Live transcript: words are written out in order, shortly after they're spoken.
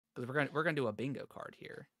because we're gonna do a bingo card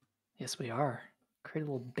here. Yes, we are. Create a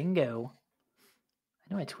little bingo.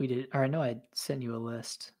 I know I tweeted, or I know I sent you a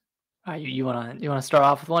list. All right, you wanna start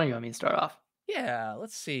off with one, or you want me to start off? Yeah,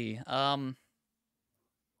 let's see. Hmm.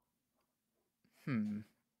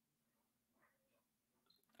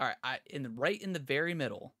 All right, right in the very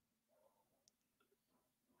middle,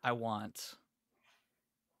 I want.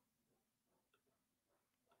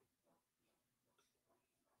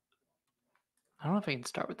 I don't know if I can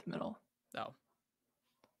start with the middle. Oh,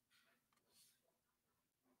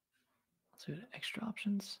 Let's do extra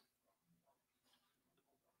options.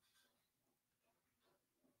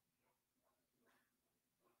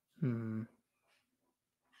 Hmm.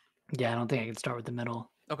 Yeah, I don't think I can start with the middle.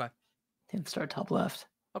 okay, I think start top left.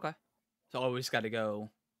 okay. So always got to go.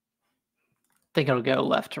 I think it'll go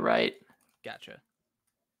left to right. Gotcha.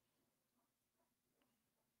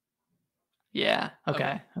 Yeah.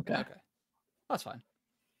 Okay, Okay. Okay. okay, that's fine.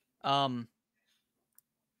 Um,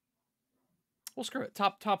 well, screw it.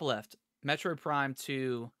 Top left, Metroid Prime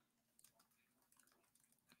 2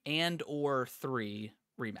 and or 3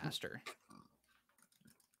 remaster.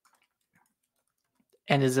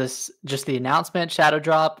 And is this just the announcement, Shadow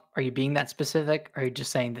Drop? Are you being that specific? Or are you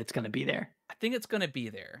just saying that it's going to be there? I think it's gonna be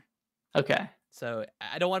there. Okay. So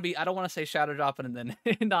I don't want to say Shadow Dropping and then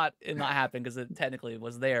not happen because it technically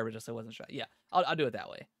was there, but just it wasn't. Yeah, I'll do it that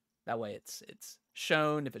way. That way it's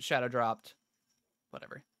shown if it's Shadow Dropped,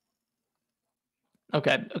 whatever.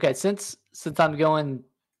 Okay. Okay. Since I'm going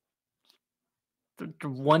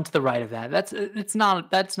one to the right of that, that's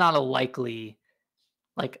not a likely,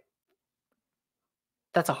 like,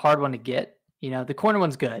 that's a hard one to get. The corner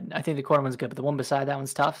one's good. I think the corner one's good, but the one beside that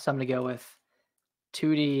one's tough. So I'm gonna go with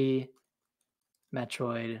 2D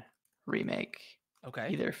Metroid remake, Okay,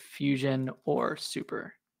 either Fusion or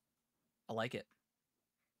Super. I like it.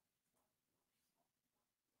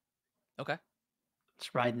 Okay,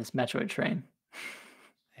 Just riding this Metroid train.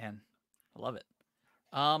 man, I love it.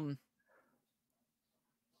 Um,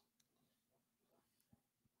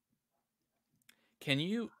 can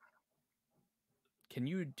you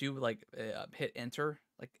do like hit enter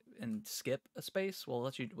like and skip a space? Will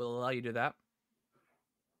allow you to do that.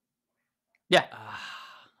 Yeah.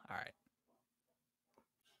 All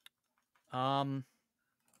right. Um,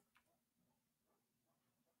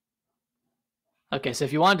 Okay, so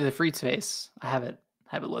if you want to do the free space, I have it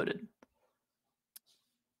loaded.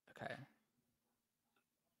 okay.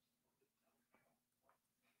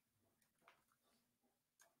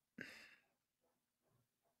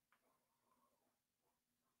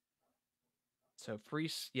 So free,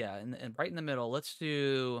 yeah, and right in the middle. Let's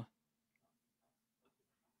do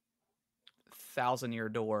 1,000-Year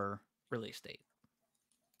Door release date.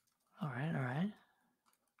 All right, all right.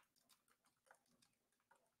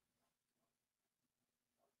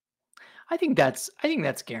 I think that's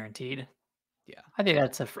guaranteed. Yeah, I think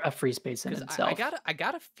that's a free space in because itself. I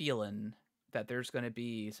got a feeling that there's going to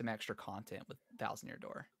be some extra content with 1,000-Year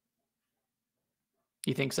Door.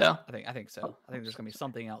 You think so? I think so. Oh, I think there's going to be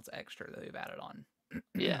something else extra that they've added on.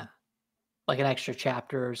 yeah, like an extra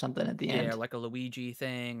chapter or something at the Yeah, end. like a Luigi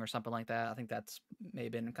thing or something like that. I think that's may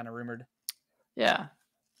have been kind of rumored. Yeah.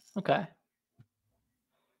 Okay.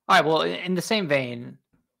 All right. Well, in the same vein,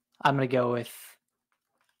 I'm gonna go with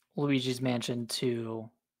Luigi's Mansion 2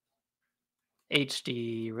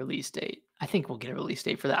 HD release date. I think we'll get a release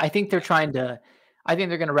date for that. I think they're Yeah. trying to. I think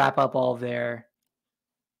they're gonna wrap up all of their.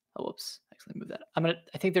 Oh, whoops! Actually, move that.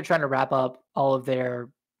 I think they're trying to wrap up all of their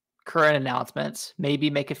current announcements. Maybe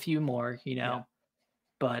make a few more. Yeah.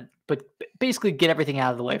 But basically get everything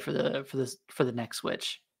out of the way for the next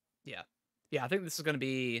Switch. Yeah. Yeah, I think this is going to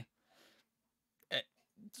be a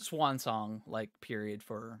swan song like period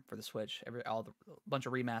for the Switch. All the bunch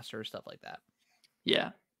of remasters, stuff like that. Yeah.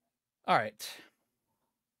 All right.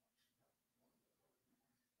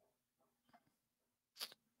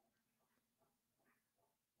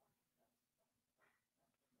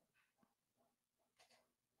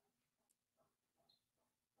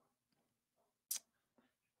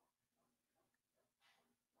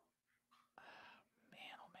 Man,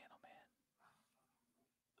 oh man, oh man.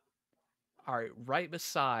 All right, right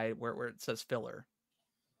beside where it says filler.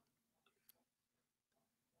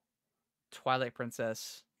 Twilight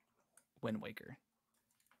Princess, Wind Waker.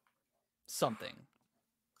 Something.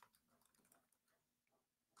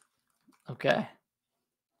 Okay.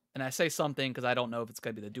 And I say something because I don't know if it's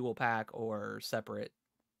going to be the dual pack or separate,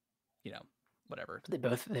 whatever. They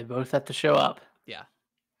both have to show up. Yeah,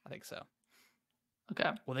 I think so. Okay.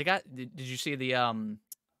 Well, they got. Did you see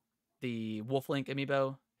the Wolf Link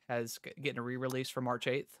amiibo has getting a re-release for March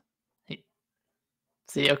 8th?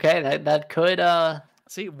 See, okay, that could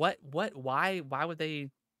See why would they?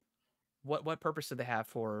 What purpose did they have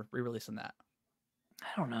for re-releasing that? I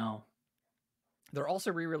don't know. They're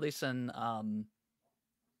also re-releasing I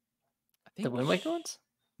The think Wind Waker ones?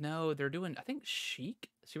 no, they're doing I think Sheik,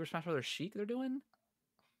 Super Smash Bros. Sheik they're doing,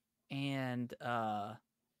 and the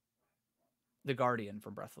Guardian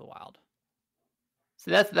from Breath of the Wild.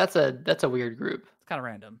 So that's a weird group. It's kind of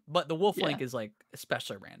random, but the Wolf Yeah. Link is like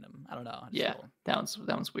especially random. I don't know. Yeah, that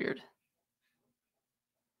one's weird.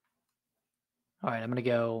 All right, I'm gonna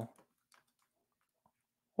go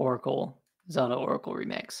Zelda Oracle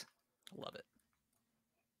remix. Love it.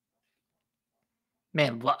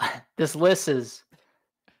 Man, this list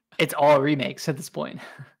it's all remakes at this point.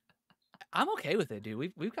 I'm okay with it,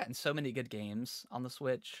 dude. We've gotten so many good games on the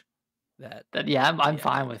Switch that Yeah, I'm Yeah,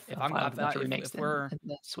 fine with if I'm I'm- fine if with a bunch of I- if remakes we're- in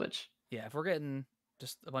the Switch. yeah, if we're getting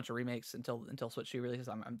just a bunch of remakes until Switch 2 releases,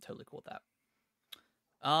 I'm totally cool with that.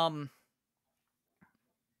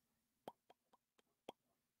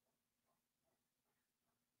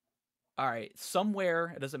 All right,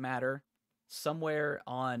 somewhere, it doesn't matter. Somewhere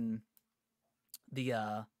on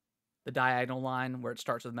the diagonal line where it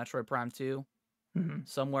starts with Metroid Prime 2, Mhm.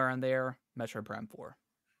 somewhere on there, Metroid Prime 4.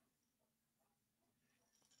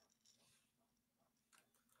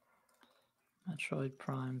 Metroid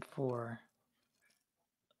Prime 4.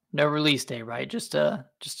 No release date, right? Just a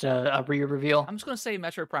re-reveal. I'm just gonna say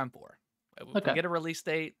Metroid Prime 4. If we Okay. get a release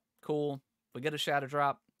date, cool. If we get a shadow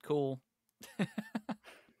drop, cool.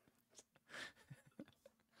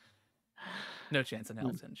 No chance in hell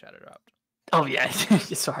it's getting shadow dropped. Oh yeah,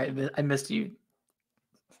 sorry, I missed you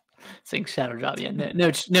saying Shadow Drop. Yeah,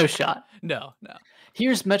 no shot. No.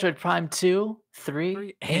 Here's Metroid Prime 2, 3,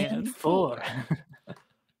 3, and and 4.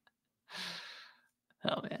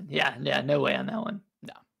 Oh man, yeah, no way on that one.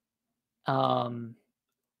 No. I'm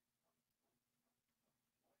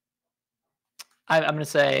gonna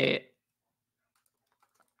say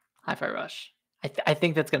Hi-Fi Rush. I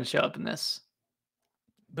think that's gonna show up in this.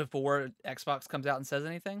 Before Xbox comes out and says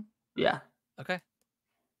anything? Yeah, Okay.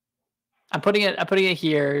 I'm putting it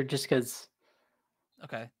here just because.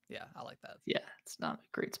 Okay. Yeah, I like that. Yeah, it's not a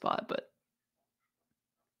great spot, but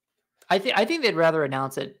I think they'd rather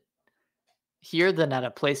announce it here than at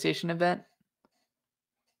a PlayStation event.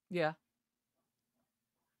 Yeah.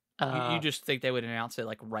 You just think they would announce it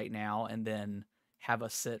like right now and then have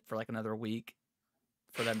us sit for like another week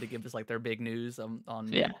for them to give us like their big news on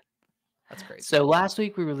Yeah. That's crazy. So last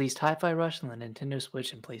week we released Hi-Fi Rush on the Nintendo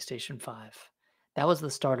Switch and PlayStation 5. That was the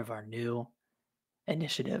start of our new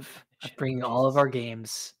initiative of bringing all of our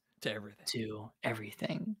games to everything. To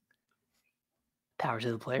everything. Power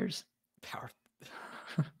to the players. Power.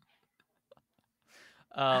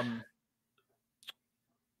 I'm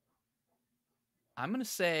gonna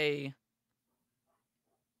say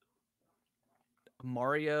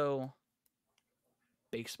Mario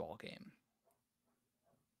baseball game.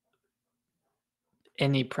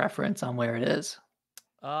 Any preference on where it is?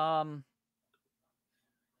 Down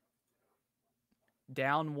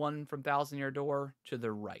one from Thousand Year Door to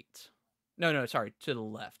the right. No, sorry, to the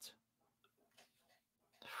left.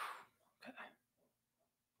 Okay.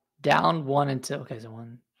 Down one and two. Okay, so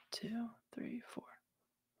 1, 2, 3, 4.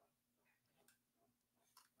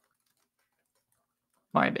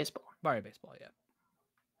 Mario baseball. Mario baseball, yeah.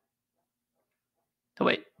 Oh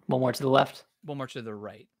wait, one more to the left. One more to the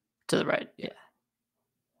right. To the right, yeah.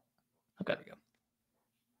 Okay. There we go.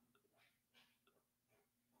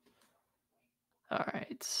 All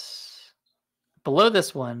right. Below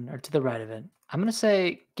this one, or to the right of it, I'm going to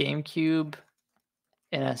say GameCube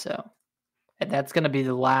NSO. And that's going to be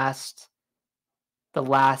the last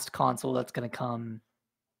console that's going to come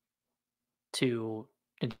to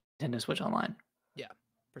Nintendo Switch Online. Yeah.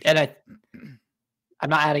 Sure. And I'm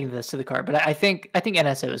not adding this to the card, but I think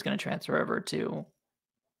NSO is going to transfer over to.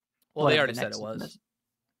 Well, they already said it was.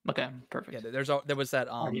 Okay, perfect. Yeah, there was that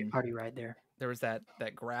already right there. There was that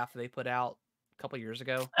graph they put out a couple years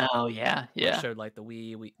ago. Oh yeah. It showed like the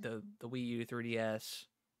Wii U, 3DS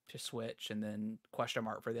to Switch, and then question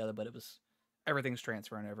mark for the other, but it was everything's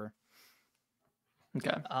transferring over.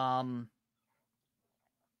 Okay.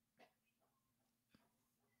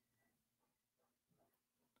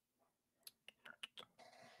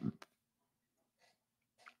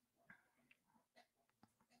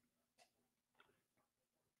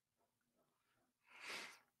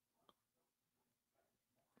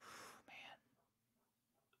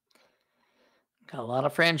 Got a lot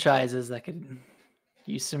of franchises that could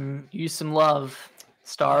use some love.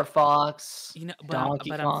 Star Fox,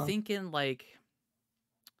 but I'm thinking like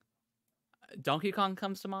Donkey Kong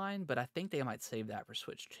comes to mind, but I think they might save that for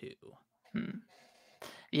Switch 2.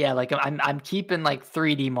 Yeah, like I'm keeping like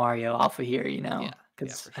 3D Mario off of here, Yeah, yeah,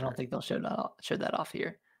 because for I don't sure. think they'll show that off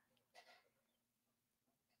here.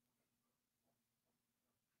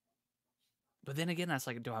 But then again, that's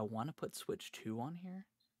like, do I want to put Switch 2 on here?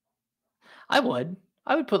 I would.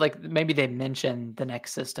 I would put like maybe they mention the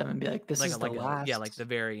next system and be like, this Like is a, the yeah, like the last.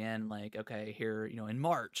 very end, like, okay, here, in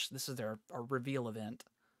March, this is their a reveal event.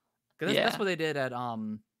 'Cause that's Yeah. what they did at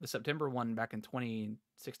the September one back in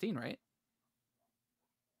 2016, right?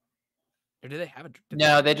 Or did they have a did they No,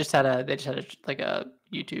 have one? they just had like a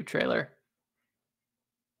YouTube trailer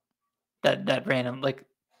that random like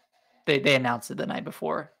they announced it the night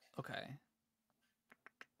before. Okay.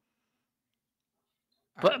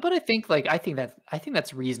 All right. But I think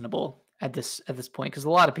that's reasonable at this point because a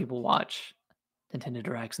lot of people watch Nintendo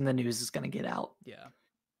Directs and the news is going to get out Yeah.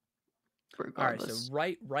 All right, so regardless.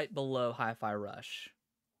 right below Hi-Fi Rush,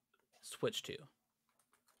 Switch 2.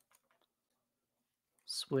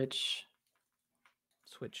 Switch,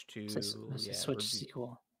 Switch says 2, yeah, Switch review.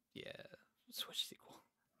 sequel. Yeah, Switch sequel.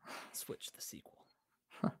 Switch the sequel.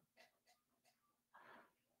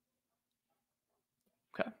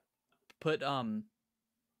 Okay. Put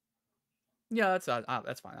yeah, that's fine.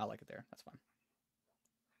 I like it there. That's fine.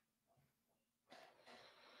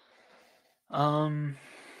 Um,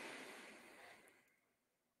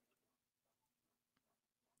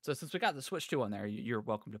 So since we got the Switch 2 on there, you're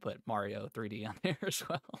welcome to put Mario 3D on there as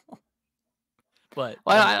well. But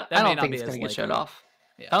well, that I may don't not think be it's as going to get showed likely. off.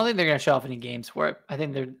 Yeah. I don't think they're going to show off any games for it. I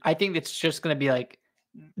think it's just going to be like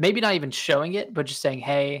maybe not even showing it, but just saying,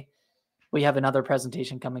 "Hey, we have another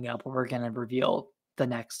presentation coming up where we're going to reveal the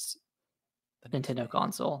next The next Nintendo thing.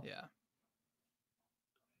 console." Yeah.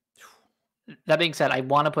 That being said, I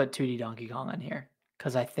want to put 2D Donkey Kong on here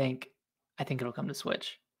because I think it'll come to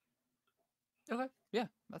Switch. Okay. Yeah,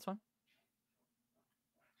 that's fine.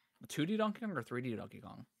 2D Donkey Kong or 3D Donkey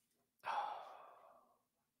Kong?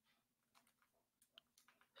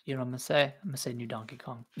 You know what I'm gonna say? I'm gonna say New Donkey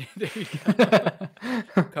Kong. There you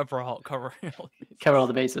go. Cover all Cover all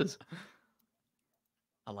the bases.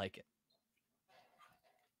 I like it.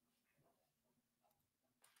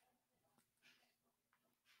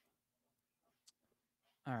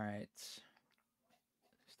 All right.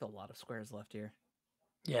 Still a lot of squares left here.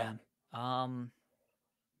 Yeah.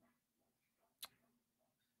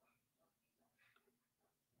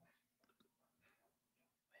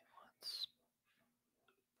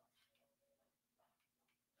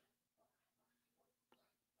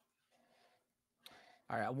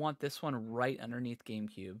 All right, I want this one right underneath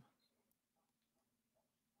GameCube.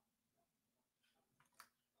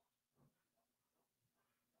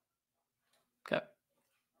 Okay.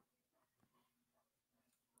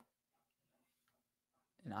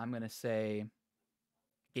 And I'm going to say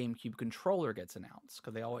GameCube controller gets announced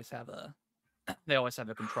because they always have a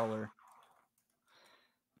controller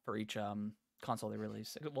for each console they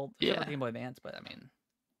release. Well, except for Yeah. Game Boy Advance, but I mean,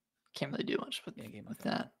 Can't really do much with, yeah, Game Boy with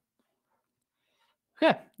Advance. that.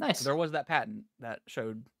 Okay, nice. So there was that patent that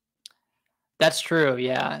showed. That's true.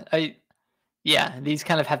 Yeah. These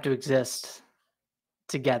kind of have to exist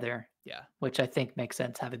together. Yeah. Which I think makes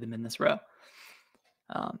sense having them in this row.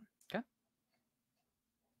 Okay.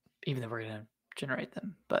 Even though we're gonna generate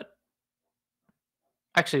them, but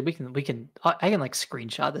actually I can like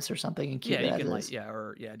screenshot this or something and keep Yeah, it you as can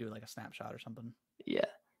is. do like a snapshot or something. Yeah.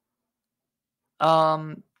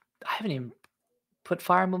 I haven't even put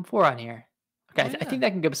Fire Emblem 4 on here. Okay, Oh, I think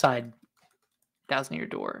that can go beside Thousand Year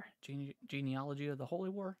Door. Genealogy of the Holy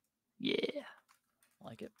War. Yeah. I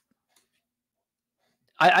like it.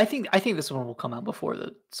 I think this one will come out before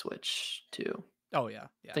the Switch too. Oh yeah.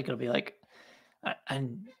 I think it'll be like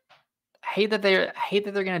and I hate that they're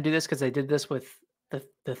gonna do this because they did this with the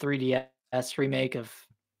 3DS remake of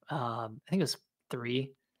I think it was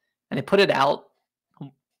 3, and they put it out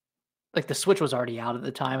like the Switch was already out at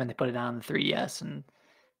the time, and they put it out on the 3DS, and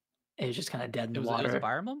it was just kind of dead in the It was water. a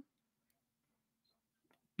Fire Emblem?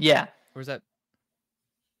 Yeah. Or was that?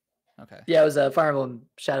 Okay. Yeah, it was Fire Emblem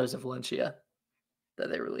Shadows of Valencia that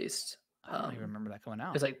they released. I don't even remember that coming It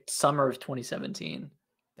out. was like summer of 2017.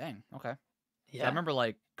 Dang. Okay. Yeah. I remember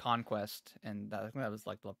like Conquest, and I think that was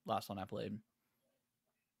like the last one I played.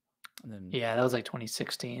 And then Yeah, that was like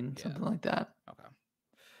 2016, something like that. Okay.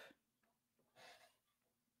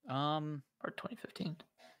 Or 2015.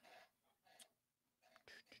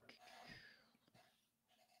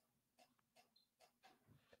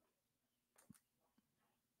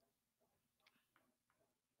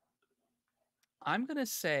 I'm gonna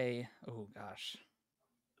say, oh gosh,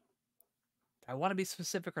 I want to be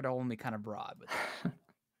specific or do I want to be kind of broad with it?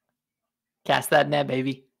 Cast that net,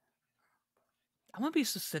 baby. I'm gonna be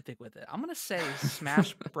specific with it. I'm gonna say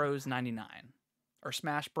Smash Bros 99 or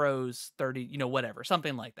Smash Bros 30. Whatever,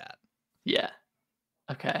 something like that. Yeah.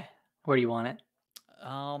 Okay. Where do you want it?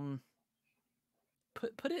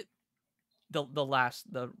 Put it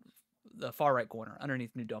the far right corner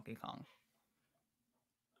underneath New Donkey Kong.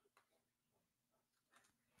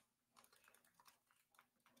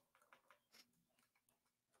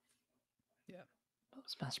 Yeah.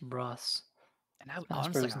 Smash Bros. And Smash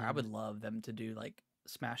Bros. I would love them to do like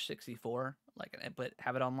Smash 64, but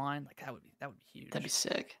have it online. Like that would be huge. That'd be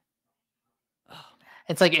sick. Oh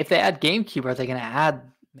man, It's like if they add GameCube, are they gonna add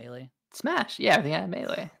Melee? Smash? Yeah, I think add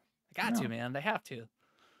Melee. They got to, man. They have to.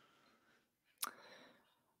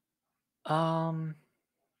 All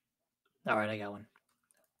right, I got one.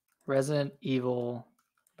 Resident Evil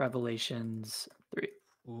Revelations 3.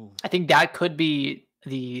 Ooh, I think that could be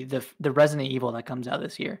the Resident Evil that comes out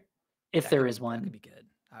this year, if there is one. That could be good.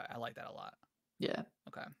 I like that a lot. Yeah.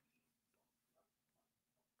 Okay.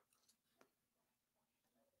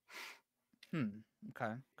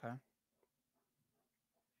 Okay. Okay.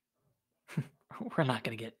 We're not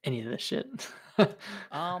gonna get any of this shit.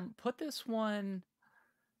 Put this one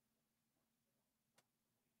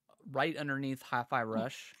right underneath Hi-Fi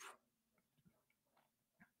Rush.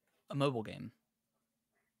 A mobile game.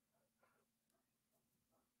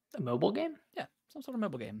 A mobile game? Yeah, some sort of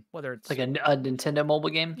mobile game. Whether it's like a Nintendo mobile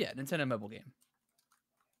game? Yeah, Nintendo mobile game.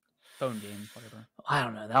 Phone game, whatever. I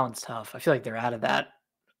don't know. That one's tough. I feel like they're out of that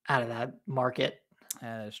market.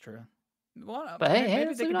 Yeah, that's true. Well, but hey, maybe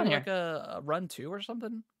let's they leave could it on do here. like a Run 2 or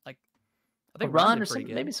something. Like I A think Run did or pretty some,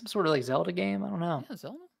 good. maybe some sort of like Zelda game. I don't know. Yeah,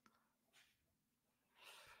 Zelda.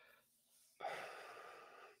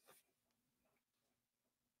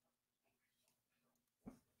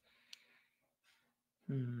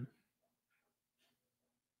 Hmm.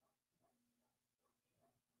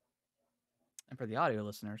 And for the audio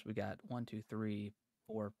listeners, we got 1, 2, 3,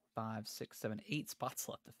 4, 5, 6, 7, 8 spots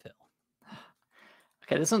left to fill.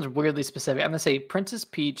 Okay, this one's weirdly specific. I'm gonna say Princess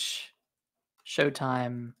Peach,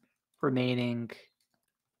 Showtime, remaining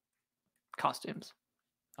costumes.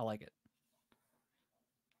 I like it.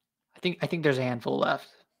 I think there's a handful left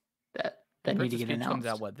that need to get Peach announced. comes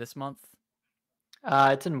out what, this month?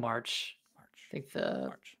 It's in March. March. I think the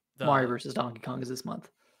March. Mario versus Donkey Kong is this month.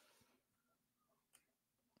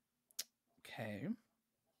 Okay.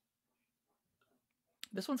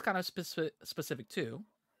 This one's kind of specific too.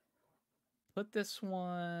 Put this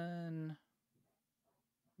one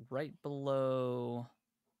right below.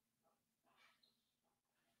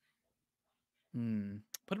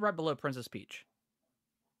 Put it right below Princess Peach.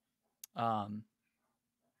 An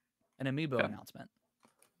amiibo announcement.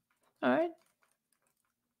 All right.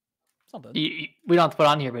 Something. We don't have to put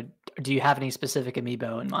on here, but do you have any specific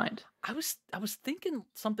amiibo in mind? I was thinking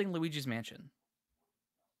something Luigi's Mansion.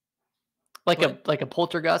 Like a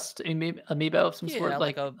Poltergust amiibo of some sort,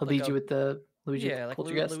 like Luigi with the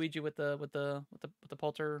Poltergust. Luigi with the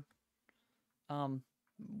polter,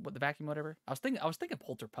 with the vacuum, whatever. I was thinking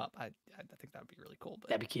Polter Pup. I think that would be really cool. But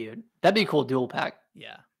that'd be cute. That'd be a cool dual pack.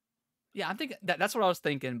 Yeah, I'm thinking that's what I was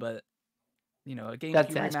thinking, but a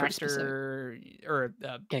GameCube remaster or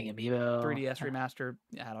getting amiibo 3DS remaster.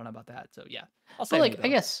 Yeah, I don't know about that. So yeah, I'll say like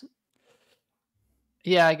amiibo.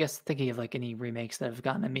 I guess thinking of like any remakes that have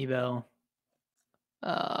gotten amiibo.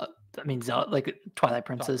 I mean, like Twilight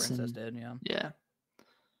Princess. Did, yeah. Yeah.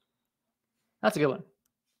 That's a good one.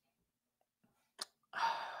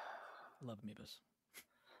 Love amiibos.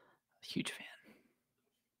 Huge fan.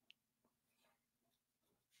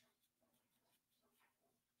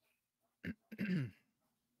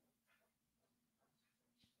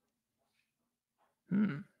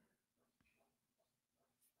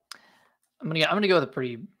 I'm gonna go with a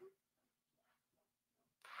pretty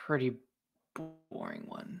boring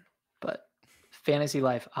one, but Fantasy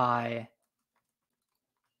Life I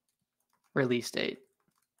release date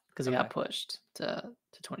because it got pushed to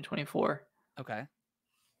 2024. Okay.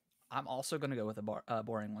 I'm also going to go with a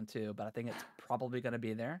boring one too, but I think it's probably going to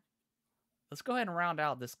be there. Let's go ahead and round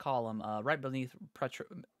out this column right beneath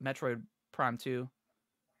Metroid Prime 2.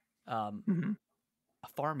 A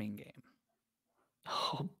farming game.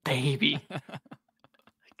 Oh, baby.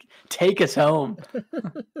 Take us home.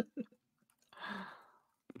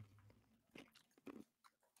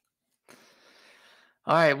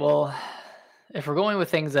 All right, well, if we're going with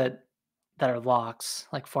things that are locks,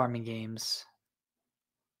 like farming games,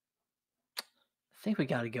 I think we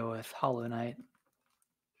got to go with Hollow Knight.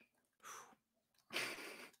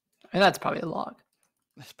 And that's probably a lock.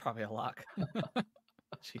 That's probably a lock.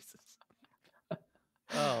 Jesus.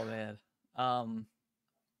 Oh, man.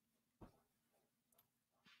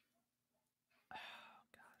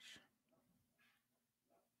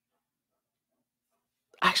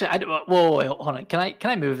 Actually, I do. Whoa, wait, hold on. Can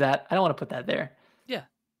I move that? I don't want to put that there. Yeah.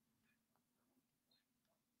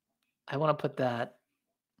 I want to put that.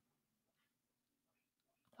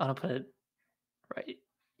 I want to put it right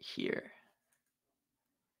here.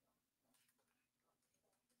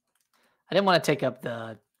 I didn't want to take up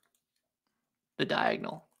the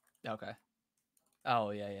diagonal. Okay.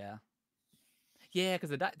 Oh yeah, yeah. Yeah, because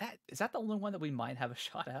that is that the only one that we might have a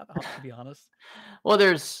shot at, to be honest. Well,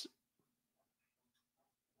 there's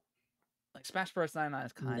Like Smash Bros. 99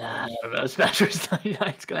 is kind nah, I of don't know. Smash Bros. 99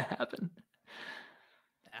 is gonna happen.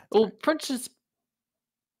 that's Well, right.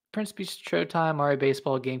 Prince Peach Showtime, Mario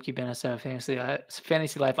Baseball, GameCube, NSO,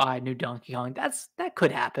 Fantasy Life I, New Donkey Kong. That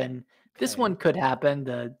could happen. This Okay. one could happen.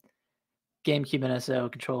 The GameCube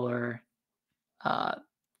NSO controller, uh,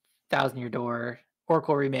 Thousand Year Door,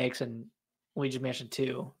 Oracle remakes, and Luigi's Mansion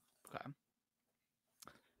 2. Okay.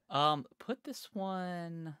 Put this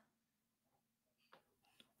one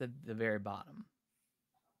the very bottom.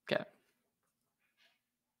 Okay.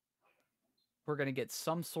 We're gonna get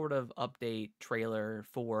some sort of update trailer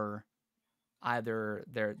for either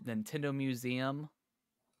their Nintendo Museum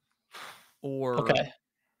or Okay.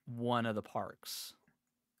 one of the parks.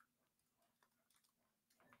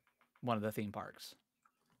 One of the theme parks.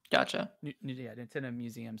 Gotcha. Yeah, Nintendo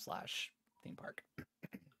Museum / theme park.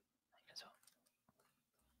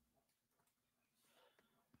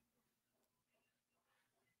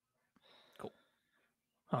 Cool.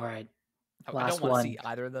 All right. I Last don't want to one. see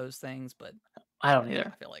either of those things, but I don't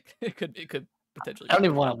either. I feel like it could potentially. I don't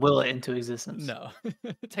even want to will it into existence. No,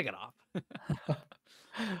 take it off.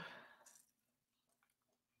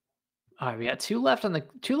 All right, we got two left on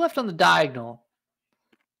the diagonal,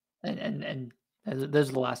 and those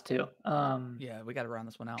are the last two. Yeah, we got to round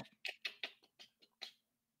this one out.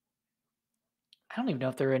 I don't even know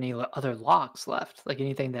if there are any other locks left, like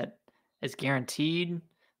anything that is guaranteed.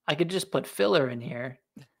 I could just put filler in here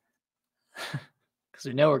because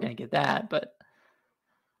we know we're gonna get that, but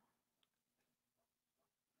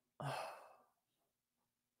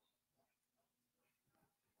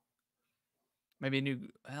Maybe a new.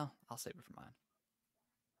 Well, I'll save it for mine.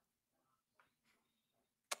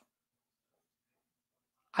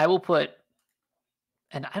 I will put,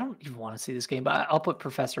 and I don't even want to see this game, but I'll put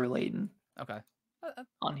Professor Layton Okay.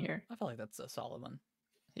 on here. I feel like that's a solid one.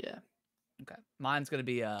 Yeah. Okay. Mine's gonna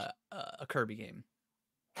be a Kirby game.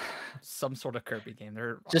 Some sort of Kirby game.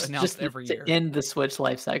 They're announced just every to year. end the Switch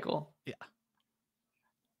life cycle. Yeah.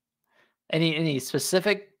 Any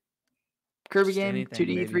specific Kirby Just game? anything,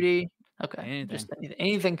 2D, baby. 3D? Okay. Anything. Just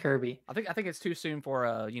anything Kirby. I think it's too soon for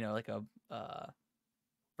like a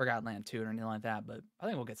Forgotten Land 2 or anything like that, but I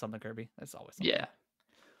think we'll get something Kirby. That's always something. Yeah.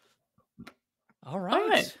 All right.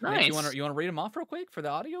 Nice. Nick, you want to read them off real quick for the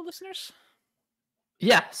audio listeners?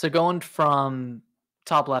 Yeah. So going from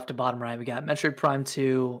top left to bottom right, we got Metroid Prime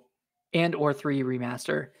 2 and or 3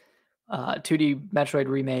 remaster, 2D Metroid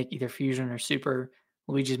remake, either Fusion or Super,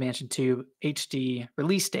 Luigi's Mansion 2 HD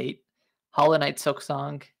release date, Hollow Knight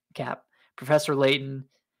Silksong cap, Professor Layton,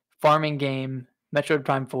 farming game, Metroid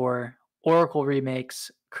Prime 4, Oracle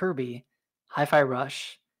remakes, Kirby, Hi-Fi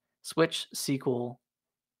Rush, Switch sequel,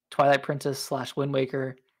 Twilight Princess / Wind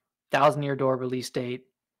Waker, Thousand Year Door release date,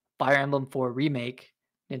 Fire Emblem 4 remake,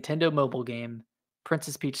 Nintendo mobile game,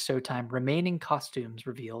 Princess Peach Showtime remaining costumes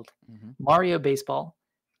revealed, Mario Baseball,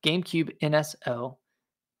 GameCube NSO,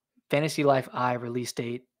 Fantasy Life I release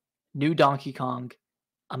date, new Donkey Kong,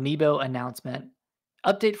 Amiibo announcement,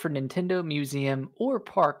 update for Nintendo Museum or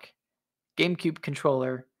Park, GameCube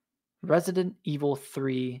controller, Resident Evil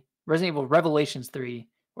Revelations 3,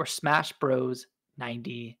 or Smash Bros.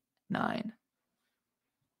 99.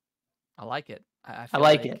 I like it. I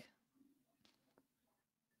like it.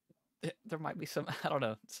 There might be some. I don't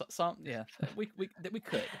know. Some. Yeah. We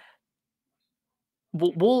could.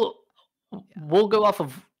 We'll go off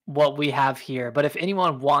of what we have here, but if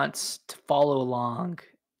anyone wants to follow along,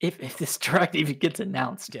 if this direct even gets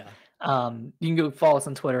announced, Yeah. You can go follow us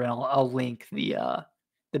on Twitter, and I'll link the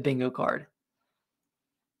bingo card.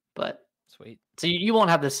 But sweet. So you won't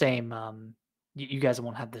have the same. You guys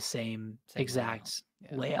won't have the same exact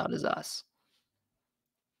layout as us.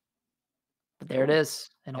 But there it is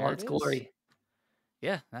in all its glory.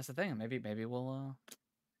 Yeah, that's the thing. Maybe we'll.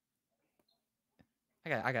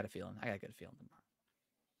 I got a feeling. I got a good feeling tomorrow.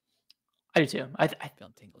 I do too. I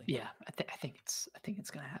feel tingly. Yeah, I think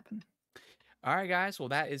it's gonna happen. All right, guys. Well,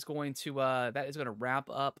 that is going to wrap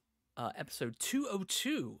up episode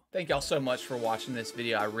 202. Thank y'all so much for watching this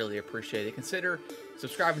video. I really appreciate it. Consider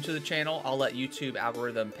subscribing to the channel. I'll let YouTube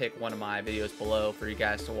algorithm pick one of my videos below for you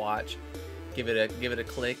guys to watch. Give it a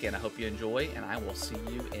click, and I hope you enjoy. And I will see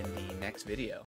you in the next video.